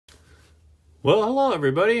Well, hello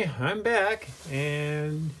everybody. I'm back,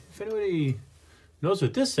 and if anybody knows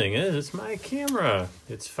what this thing is, it's my camera.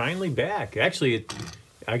 It's finally back. Actually,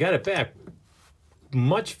 I got it back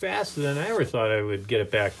much faster than I ever thought I would get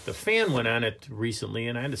it back. The fan went on it recently,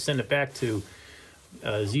 and I had to send it back to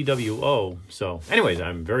ZWO. So, anyways,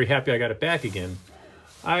 I'm very happy I got it back again.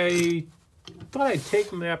 I thought I'd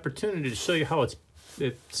take the opportunity to show you how it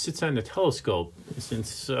sits on the telescope.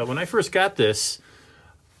 Since when I first got this,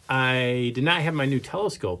 I did not have my new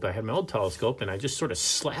telescope. I had my old telescope, and I just sort of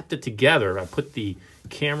slapped it together. I put the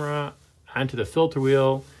camera onto the filter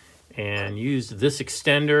wheel and used this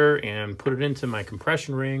extender and put it into my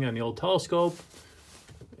compression ring on the old telescope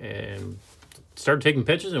and started taking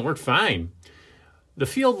pictures, and it worked fine. The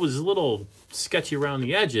field was a little sketchy around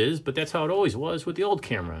the edges, but that's how it always was with the old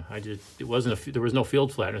camera. There was no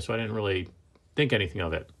field flattener, so I didn't really think anything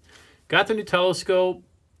of it. Got the new telescope,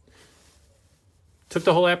 took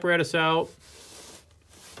the whole apparatus out,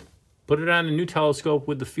 put it on a new telescope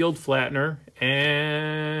with the field flattener,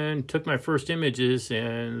 and took my first images,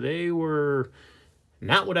 and they were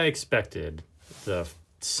not what I expected. The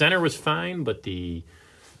center was fine, but the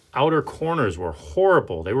outer corners were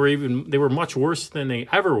horrible. They were much worse than they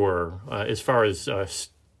ever were as far as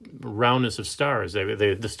roundness of stars.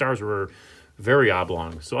 The stars were very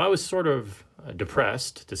oblong. So I was sort of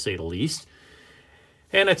depressed, to say the least.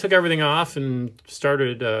 And I took everything off and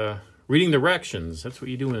started reading directions. That's what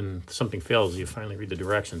you do when something fails. You finally read the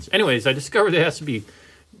directions. Anyways, I discovered it has to be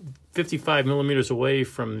 55 millimeters away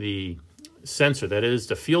from the sensor. That is,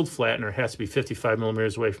 the field flattener has to be 55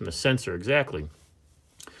 millimeters away from the sensor, exactly.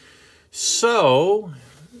 So,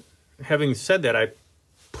 having said that, I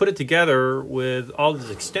put it together with all these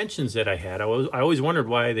extensions that I had. I always wondered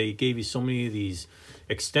why they gave you so many of these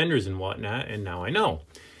extenders and whatnot, and now I know.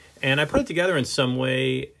 And I put it together in some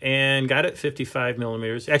way and got it 55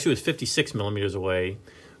 millimeters. Actually, it was 56 millimeters away,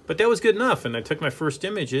 but that was good enough. And I took my first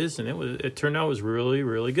images, and it turned out it was really,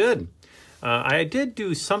 really good. I did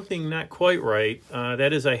do something not quite right.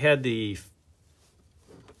 That is, I had the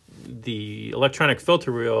electronic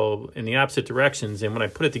filter wheel in the opposite directions, and when I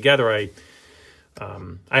put it together, I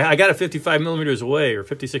got it 55 millimeters away or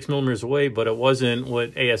 56 millimeters away, but it wasn't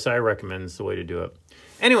what ASI recommends the way to do it.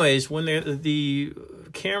 Anyways, when the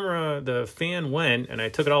fan went, and I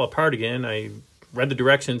took it all apart again, I read the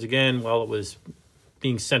directions again while it was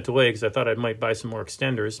being sent away because I thought I might buy some more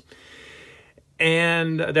extenders.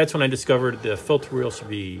 And that's when I discovered the filter wheel should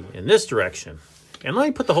be in this direction. And let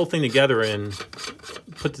me put the whole thing together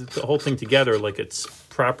like it's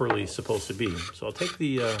properly supposed to be. So I'll take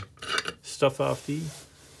the stuff off the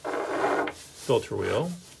filter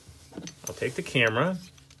wheel. I'll take the camera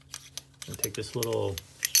and take this little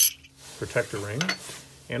protector ring.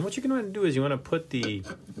 And what you're going to want to do is you want to put the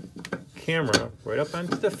camera right up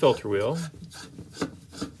onto the filter wheel.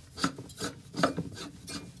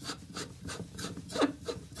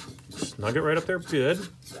 Snug it right up there, good.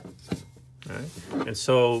 All right. And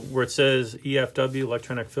so where it says EFW,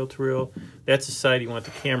 electronic filter wheel, that's the side you want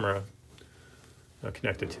the camera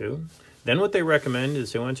connected to. Then what they recommend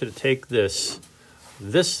is they want you to take this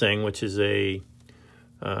thing, which is a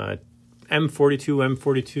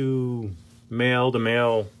M42 male to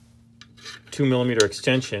male 2 millimeter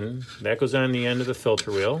extension. That goes on the end of the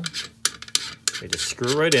filter wheel. They just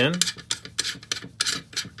screw right in.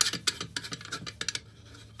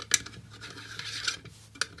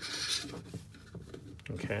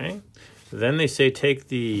 Okay. Then they say take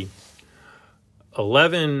the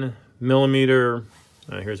 11 millimeter,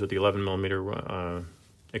 here's what the 11 millimeter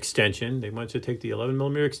extension. They want you to take the 11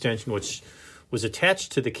 millimeter extension, which was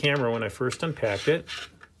attached to the camera when I first unpacked it.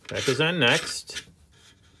 That goes on next.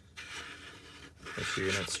 Make sure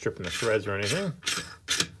you're not stripping the threads or anything.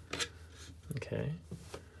 Okay.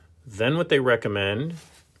 Then what they recommend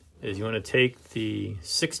is you want to take the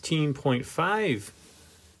 16.5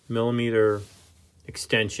 millimeter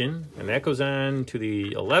extension, and that goes on to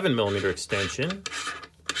the 11 millimeter extension.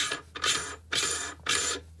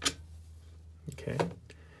 Okay.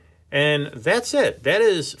 And that's it. That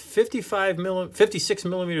is 56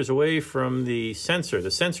 millimeters away from the sensor.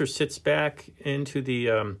 The sensor sits back into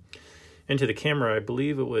the camera. I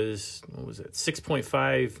believe it was, what was it,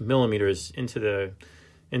 6.5 millimeters into the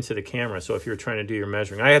camera. So if you're trying to do your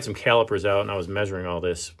measuring, I had some calipers out and I was measuring all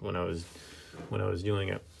this when I was doing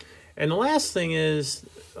it. And the last thing is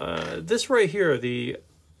this right here, the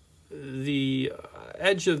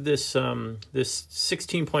edge of this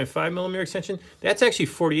 16.5 millimeter extension, that's actually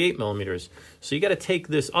 48 millimeters. So you got to take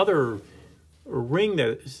this other ring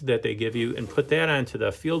that they give you and put that onto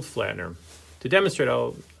the field flattener. To demonstrate,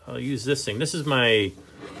 I'll use this thing. This is my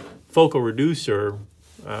focal reducer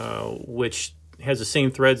which has the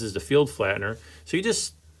same threads as the field flattener. So you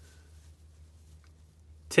just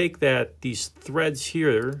take these threads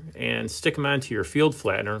here and stick them onto your field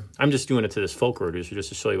flattener. I'm just doing it to this fulcrum reducer just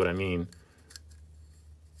to show you what I mean.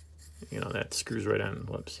 You know, that screws right on.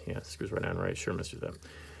 Whoops. Yeah, it screws right on right. Sure, Mr. That.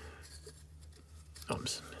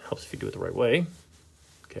 Helps if you do it the right way.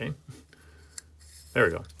 Okay. There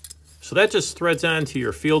we go. So that just threads onto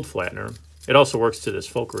your field flattener. It also works to this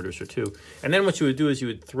fulcrum reducer too. And then what you would do is you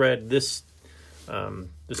would thread this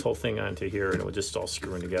this whole thing onto here, and it would just all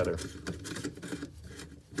screw in together.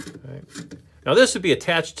 Right. Now this would be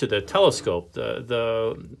attached to the telescope.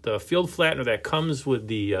 The field flattener that comes with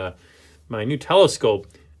the my new telescope.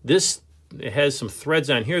 It has some threads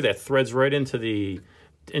on here that threads right into the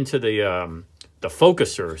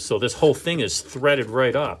focuser. So this whole thing is threaded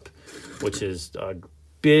right up, which is a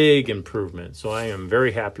big improvement. So I am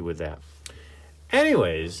very happy with that.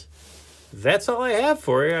 Anyways, that's all I have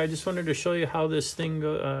for you. I just wanted to show you how this thing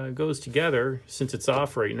goes together. Since it's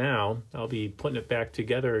off right now, I'll be putting it back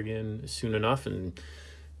together again soon enough and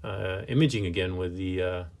imaging again with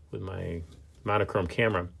my monochrome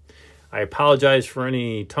camera. I apologize for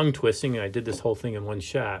any tongue twisting. I did this whole thing in one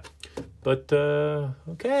shot. But,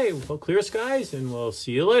 okay, well, clear skies, and we'll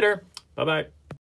see you later. Bye-bye.